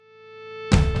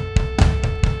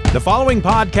The following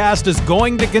podcast is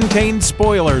going to contain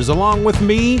spoilers, along with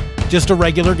me, just a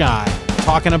regular guy,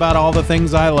 talking about all the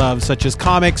things I love, such as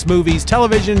comics, movies,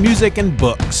 television, music, and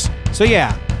books. So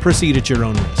yeah, proceed at your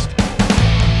own risk.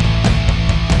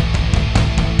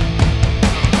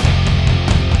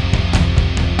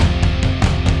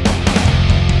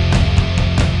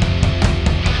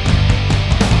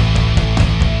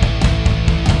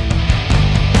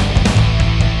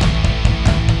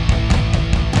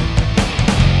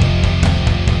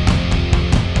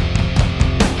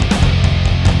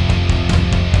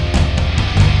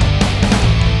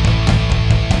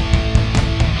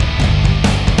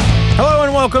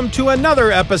 Welcome to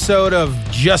another episode of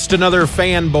Just Another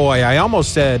Fanboy. I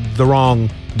almost said the wrong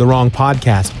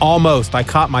podcast. Almost. I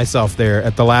caught myself there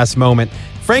at the last moment.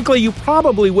 Frankly, you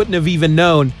probably wouldn't have even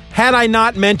known had I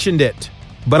not mentioned it.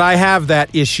 But I have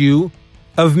that issue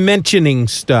of mentioning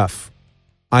stuff.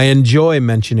 I enjoy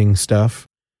mentioning stuff.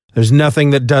 There's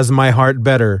nothing that does my heart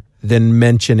better than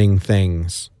mentioning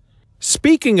things.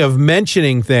 Speaking of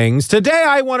mentioning things, today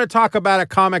I want to talk about a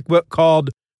comic book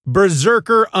called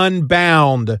Berserker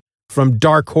Unbound from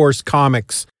Dark Horse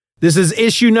Comics. This is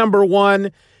issue number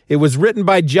 1. It was written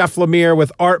by Jeff Lemire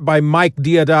with art by Mike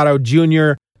Deodato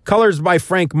Jr., colors by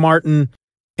Frank Martin,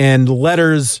 and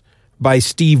letters by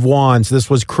Steve Wands.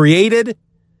 This was created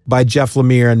by Jeff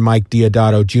Lemire and Mike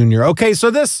Deodato Jr. Okay,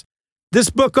 so this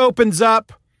book opens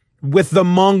up with the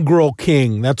Mongrel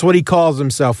King. That's what he calls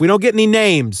himself. We don't get any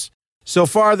names. So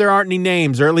far, there aren't any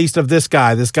names, or at least of this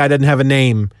guy. This guy doesn't have a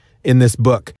name in this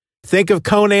book. Think of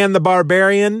Conan the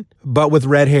Barbarian, but with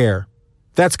red hair.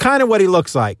 That's kind of what he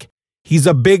looks like. He's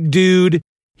a big dude.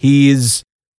 He's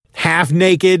half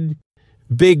naked,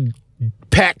 big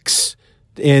pecs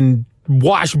and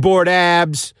washboard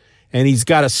abs, and he's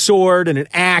got a sword and an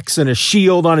axe and a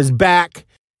shield on his back,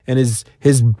 and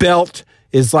his belt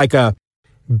is like a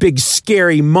big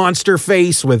scary monster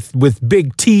face with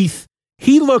big teeth.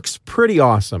 He looks pretty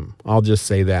awesome, I'll just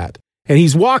say that. And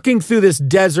he's walking through this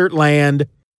desert land,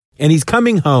 and he's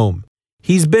coming home.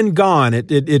 He's been gone.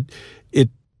 It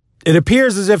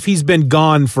appears as if he's been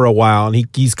gone for a while, and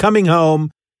he's coming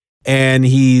home, and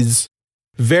he's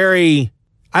very,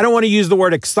 I don't want to use the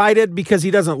word excited because he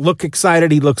doesn't look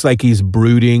excited. He looks like he's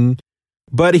brooding,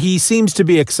 but he seems to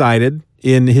be excited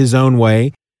in his own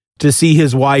way to see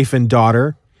his wife and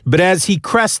daughter. But as he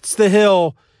crests the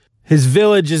hill, his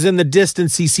village is in the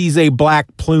distance. He sees a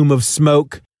black plume of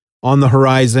smoke on the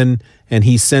horizon, and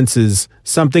he senses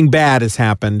something bad has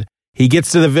happened. He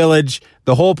gets to the village.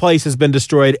 The whole place has been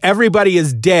destroyed. Everybody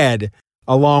is dead,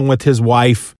 along with his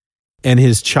wife and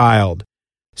his child.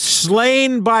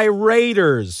 Slain by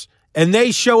raiders, and they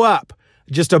show up.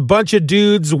 Just a bunch of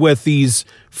dudes with these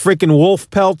freaking wolf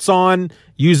pelts on,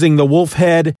 using the wolf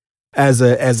head as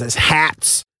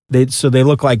hats. So they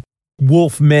look like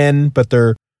wolf men, but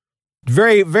they're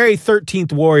very, very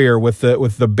 13th Warrior with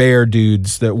the bear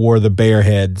dudes that wore the bear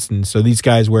heads. And so these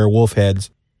guys wear wolf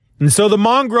heads. And so the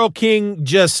Mongrel King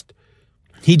just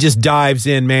dives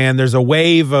in, man. There's a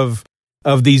wave of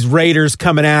these raiders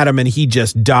coming at him, and he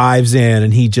just dives in,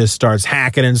 and he just starts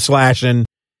hacking and slashing.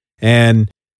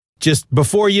 And just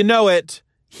before you know it,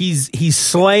 he's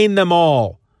slain them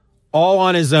all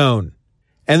on his own.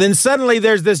 And then suddenly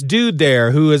there's this dude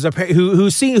there who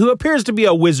appears to be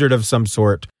a wizard of some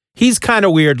sort. He's kind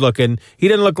of weird looking. He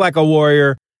doesn't look like a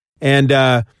warrior.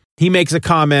 And he makes a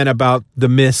comment about the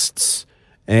mists.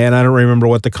 And I don't remember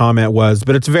what the comment was,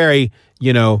 but it's very,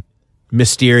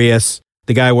 mysterious.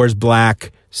 The guy wears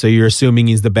black, so you're assuming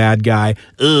he's the bad guy.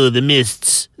 Oh, the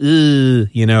mists.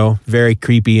 Very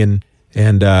creepy and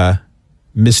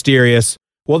mysterious.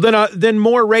 Well, then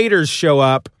more raiders show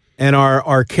up, and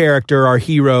our character, our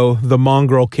hero, the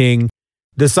Mongrel King,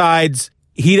 decides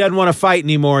he doesn't want to fight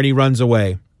anymore, and he runs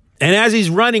away. And as he's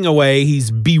running away,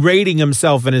 he's berating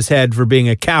himself in his head for being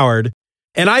a coward.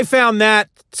 And I found that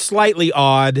slightly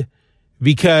odd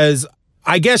because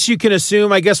I guess you can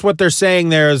assume, what they're saying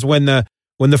there is when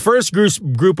the first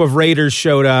group of raiders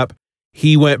showed up,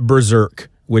 he went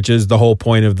berserk, which is the whole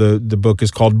point of the book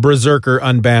is called Berserker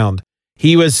Unbound.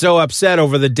 He was so upset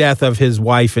over the death of his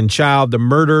wife and child, the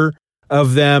murder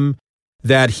of them,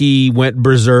 that he went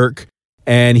berserk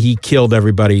and he killed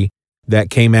everybody that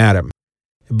came at him.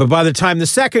 But by the time the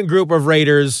second group of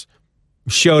raiders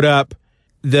showed up,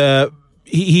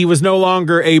 he was no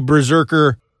longer a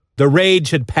berserker. The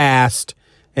rage had passed,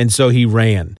 and so he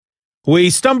ran. Well, he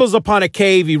stumbles upon a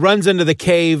cave. He runs into the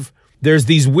cave. There's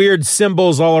these weird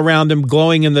symbols all around him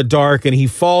glowing in the dark, and he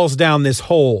falls down this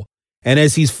hole. And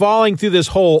as he's falling through this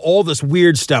hole, all this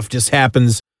weird stuff just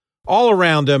happens all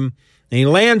around him. And he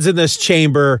lands in this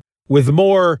chamber with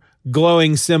more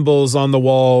glowing symbols on the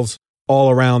walls all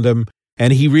around him.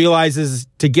 And he realizes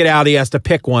to get out, he has to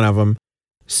pick one of them.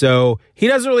 So he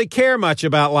doesn't really care much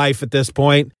about life at this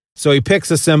point. So he picks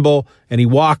a symbol and he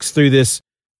walks through this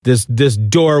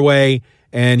doorway,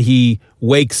 and he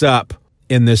wakes up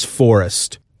in this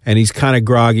forest, and he's kind of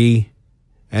groggy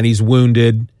and he's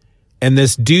wounded. And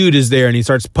this dude is there, and he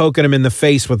starts poking him in the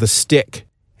face with a stick.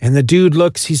 And the dude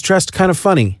he's dressed kind of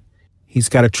funny. He's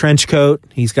got a trench coat.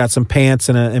 He's got some pants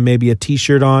and maybe a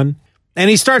t-shirt on. And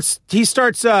he's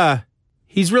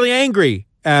really angry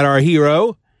at our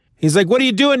hero. He's like, "What are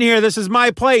you doing here? This is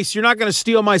my place. You're not going to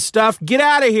steal my stuff. Get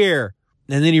out of here."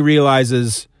 And then he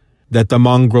realizes that the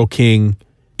mongrel king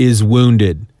is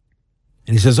wounded.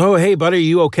 And he says, "Oh, hey, buddy, are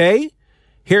you okay?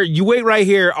 Here, you wait right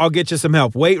here. I'll get you some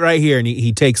help. Wait right here." And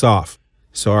he takes off.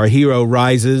 So our hero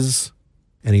rises,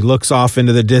 and he looks off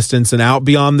into the distance, and out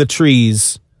beyond the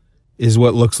trees is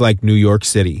what looks like New York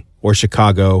City or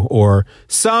Chicago or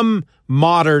some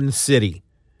modern city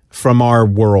from our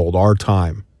world, our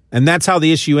time. And that's how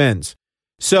the issue ends.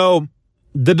 So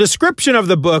the description of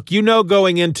the book,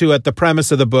 going into it, the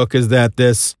premise of the book is that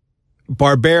this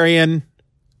barbarian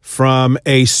from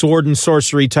a sword and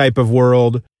sorcery type of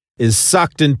world is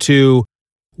sucked into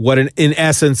what in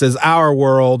essence is our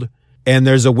world, and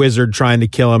there's a wizard trying to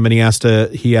kill him, and he has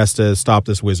to stop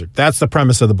this wizard. That's the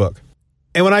premise of the book.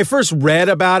 And when I first read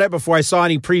about it, before I saw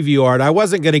any preview art, I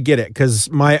wasn't going to get it because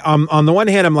on the one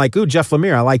hand, I'm like, ooh, Jeff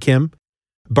Lemire, I like him.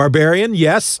 Barbarian,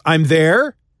 yes, I'm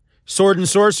there. Sword and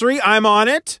sorcery, I'm on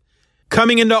it.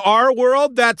 Coming into our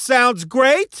world, that sounds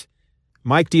great.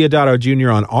 Mike Deodato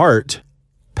Jr. on art,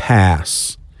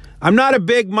 pass. I'm not a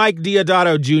big Mike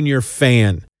Deodato Jr.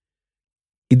 fan.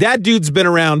 That dude's been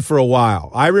around for a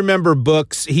while. I remember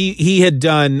books. He had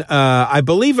done, I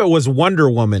believe it was Wonder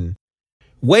Woman,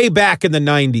 way back in the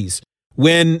 90s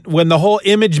when the whole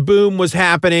image boom was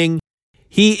happening.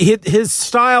 His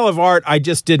style of art, I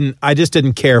just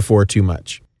didn't care for too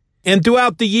much. And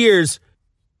throughout the years,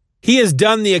 he has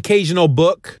done the occasional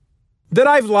book that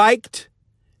I've liked.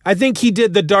 I think he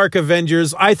did the Dark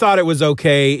Avengers. I thought it was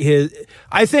okay.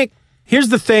 Here's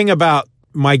the thing about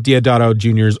Mike Deodato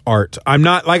Jr.'s art. I'm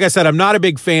not a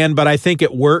big fan, but I think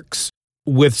it works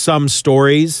with some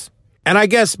stories. And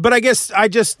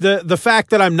the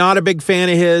fact that I'm not a big fan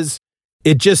of his,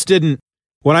 it just didn't.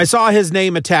 When I saw his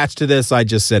name attached to this, I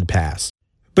just said pass.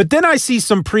 But then I see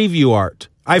some preview art.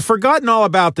 I've forgotten all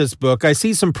about this book. I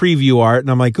see some preview art,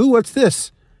 and I'm like, ooh, what's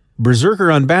this? Berserker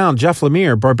Unbound, Jeff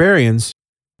Lemire, Barbarians.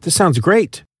 This sounds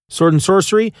great. Sword and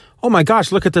sorcery. Oh my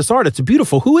gosh, look at this art. It's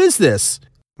beautiful. Who is this?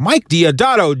 Mike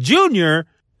Deodato Jr.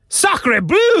 Sacre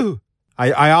bleu!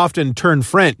 I often turn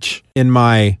French in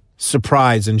my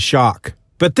surprise and shock.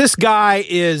 But this guy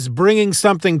is bringing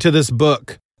something to this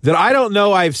book that I don't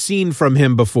know I've seen from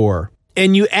him before.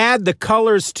 And you add the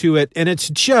colors to it, and it's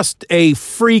just a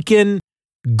freaking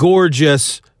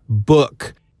gorgeous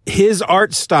book. His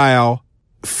art style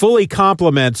fully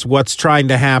complements what's trying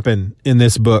to happen in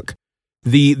this book.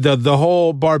 The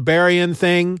whole barbarian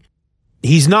thing,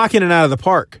 he's knocking it out of the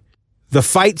park. The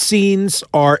fight scenes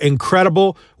are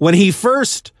incredible. When he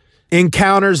first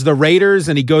encounters the raiders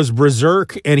and he goes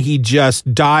berserk and he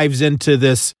just dives into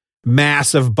this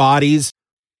mass of bodies,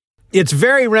 it's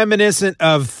very reminiscent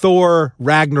of Thor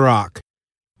Ragnarok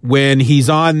when he's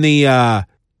on the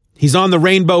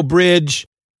Rainbow Bridge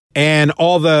and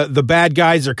all the bad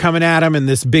guys are coming at him in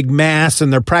this big mass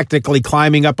and they're practically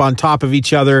climbing up on top of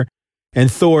each other,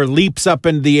 and Thor leaps up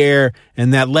into the air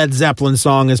and that Led Zeppelin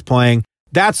song is playing.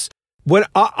 That's what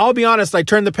I'll be honest, I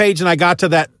turned the page and I got to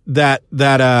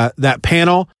that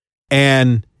panel,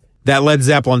 and that Led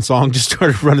Zeppelin song just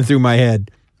started running through my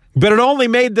head. But it only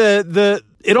made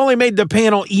the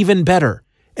panel even better.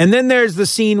 And then there's the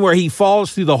scene where he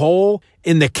falls through the hole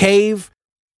in the cave,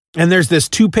 and there's this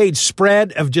 2-page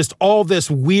spread of just all this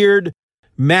weird,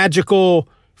 magical,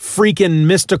 freaking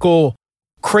mystical,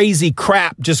 crazy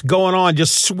crap just going on,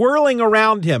 just swirling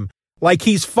around him like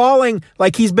he's falling,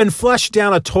 like he's been flushed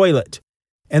down a toilet.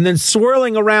 And then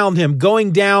swirling around him,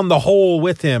 going down the hole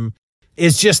with him,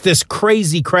 is just this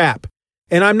crazy crap.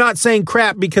 And I'm not saying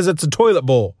crap because it's a toilet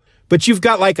bowl, but you've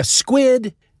got like a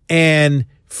squid and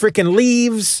freaking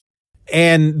leaves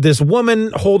and this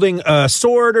woman holding a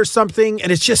sword or something.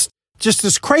 And it's just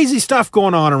this crazy stuff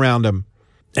going on around him.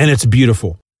 And it's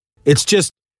beautiful. It's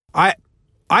just, I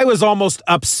was almost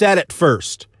upset at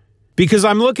first because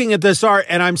I'm looking at this art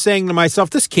and I'm saying to myself,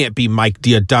 this can't be Mike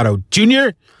Deodato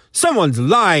Jr. Someone's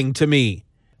lying to me.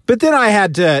 But then I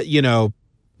had to,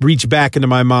 reach back into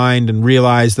my mind and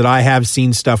realize that I have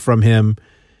seen stuff from him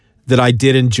that I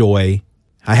did enjoy.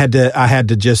 I had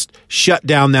to just shut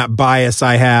down that bias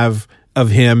I have of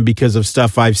him because of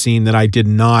stuff I've seen that I did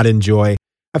not enjoy.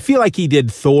 I feel like he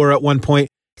did Thor at one point.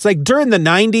 It's like during the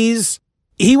 90s,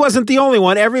 he wasn't the only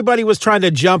one. Everybody was trying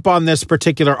to jump on this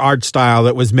particular art style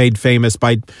that was made famous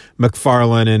by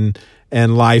McFarlane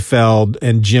and Liefeld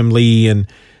and Jim Lee, and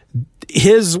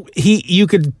you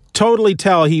could totally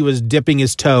tell he was dipping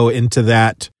his toe into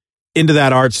that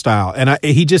art style. And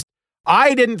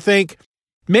I didn't think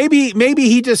maybe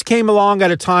he just came along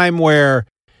at a time where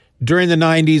during the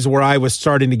 90s where I was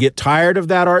starting to get tired of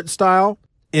that art style.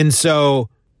 And so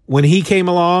when he came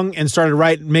along and started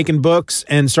making books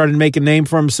and started making a name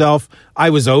for himself, I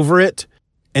was over it.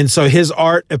 And so his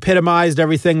art epitomized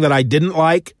everything that I didn't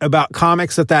like about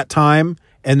comics at that time.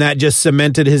 And that just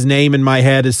cemented his name in my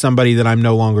head as somebody that I'm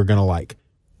no longer going to like.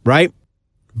 Right?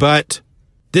 But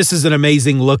this is an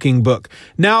amazing looking book.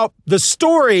 Now, the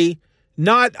story,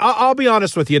 I'll be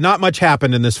honest with you, not much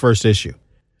happened in this first issue.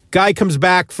 Guy comes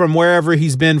back from wherever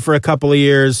he's been for a couple of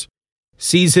years,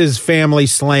 sees his family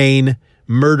slain,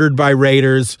 murdered by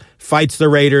raiders, fights the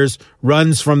raiders,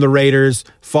 runs from the raiders,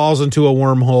 falls into a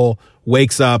wormhole,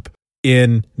 wakes up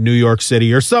in New York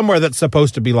City or somewhere that's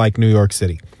supposed to be like New York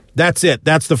City. That's it.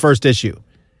 That's the first issue.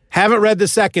 Haven't read the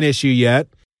second issue yet,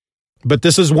 but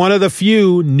this is one of the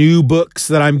few new books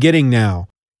that I'm getting now.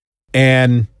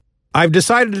 And I've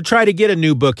decided to try to get a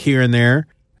new book here and there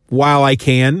while I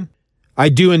can. I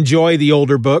do enjoy the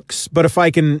older books, but if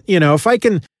I can,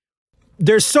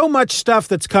 there's so much stuff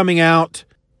that's coming out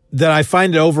that I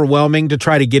find it overwhelming to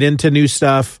try to get into new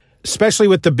stuff, especially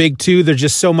with the big two. There's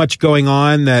just so much going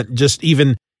on that just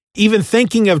even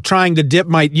thinking of trying to dip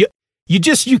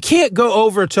you can't go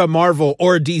over to Marvel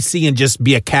or DC and just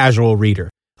be a casual reader.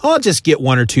 I'll just get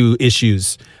one or two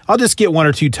issues. I'll just get one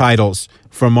or two titles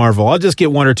from Marvel. I'll just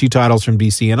get one or two titles from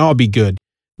DC and I'll be good.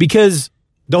 Because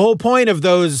the whole point of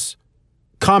those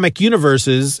comic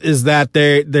universes is that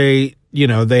they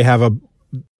have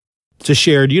it's a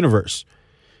shared universe.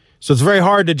 So it's very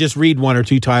hard to just read one or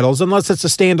two titles unless it's a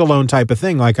standalone type of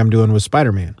thing like I'm doing with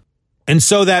Spider-Man. And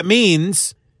so that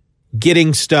means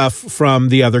getting stuff from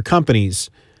the other companies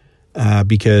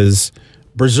because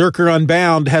Berserker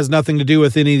Unbound has nothing to do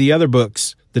with any of the other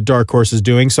books that Dark Horse is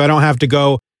doing. So I don't have to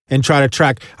go and try to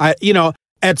track.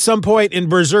 At some point in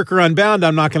Berserker Unbound,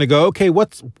 I'm not going to go, okay,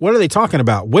 what are they talking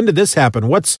about? When did this happen?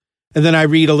 And then I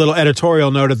read a little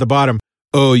editorial note at the bottom.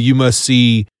 Oh, you must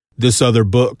see this other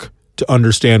book to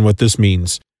understand what this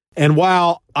means. And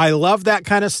while I love that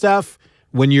kind of stuff,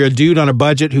 when you're a dude on a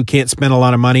budget who can't spend a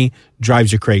lot of money,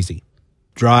 drives you crazy.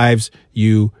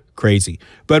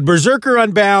 But Berserker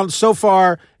Unbound, so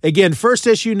far, again, first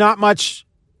issue, not much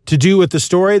to do with the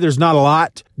story. There's not a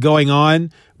lot going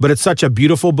on, but it's such a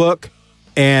beautiful book.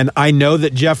 And I know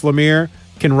that Jeff Lemire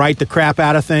can write the crap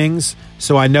out of things.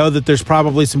 So I know that there's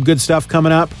probably some good stuff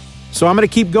coming up. So I'm going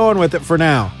to keep going with it for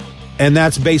now. And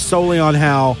that's based solely on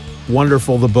how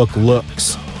wonderful the book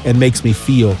looks and makes me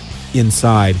feel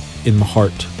inside in my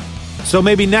heart. So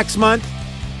maybe next month.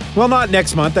 Well, not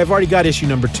next month. I've already got issue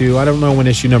number 2. I don't know when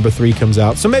issue number 3 comes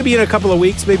out. So maybe in a couple of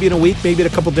weeks, maybe in a week, maybe in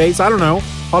a couple of days. I don't know.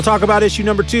 I'll talk about issue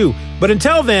number 2. But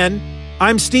until then,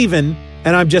 I'm Steven,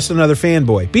 and I'm just another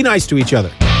fanboy. Be nice to each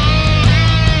other.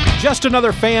 Just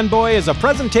Another Fanboy is a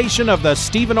presentation of the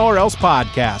Steven or Else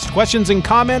podcast. Questions and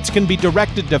comments can be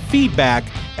directed to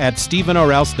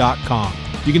feedback@stevenorelse.com.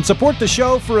 You can support the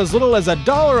show for as little as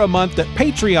 $1 a month at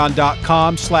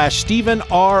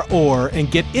patreon.com/StevenRor and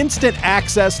get instant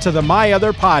access to the My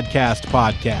Other podcast,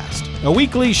 a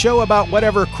weekly show about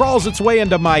whatever crawls its way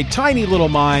into my tiny little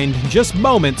mind just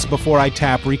moments before I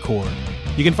tap record.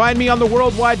 You can find me on the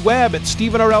World Wide Web at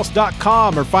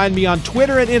StevenOrElse.com or find me on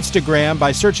Twitter and Instagram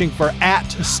by searching for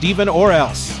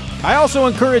 @StevenOrElse. I also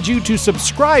encourage you to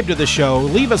subscribe to the show,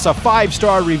 leave us a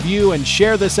 5-star review, and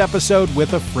share this episode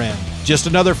with a friend. Just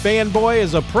Another Fanboy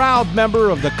is a proud member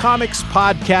of the Comics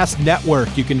Podcast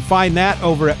Network. You can find that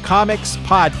over at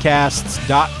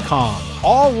comicspodcasts.com.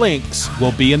 All links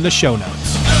will be in the show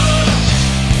notes.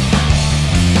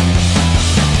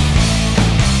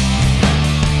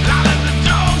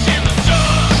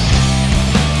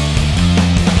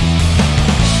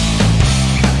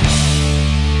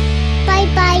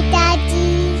 Bye-bye,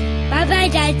 Daddy. Bye-bye,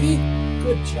 Daddy.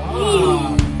 Good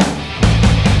job.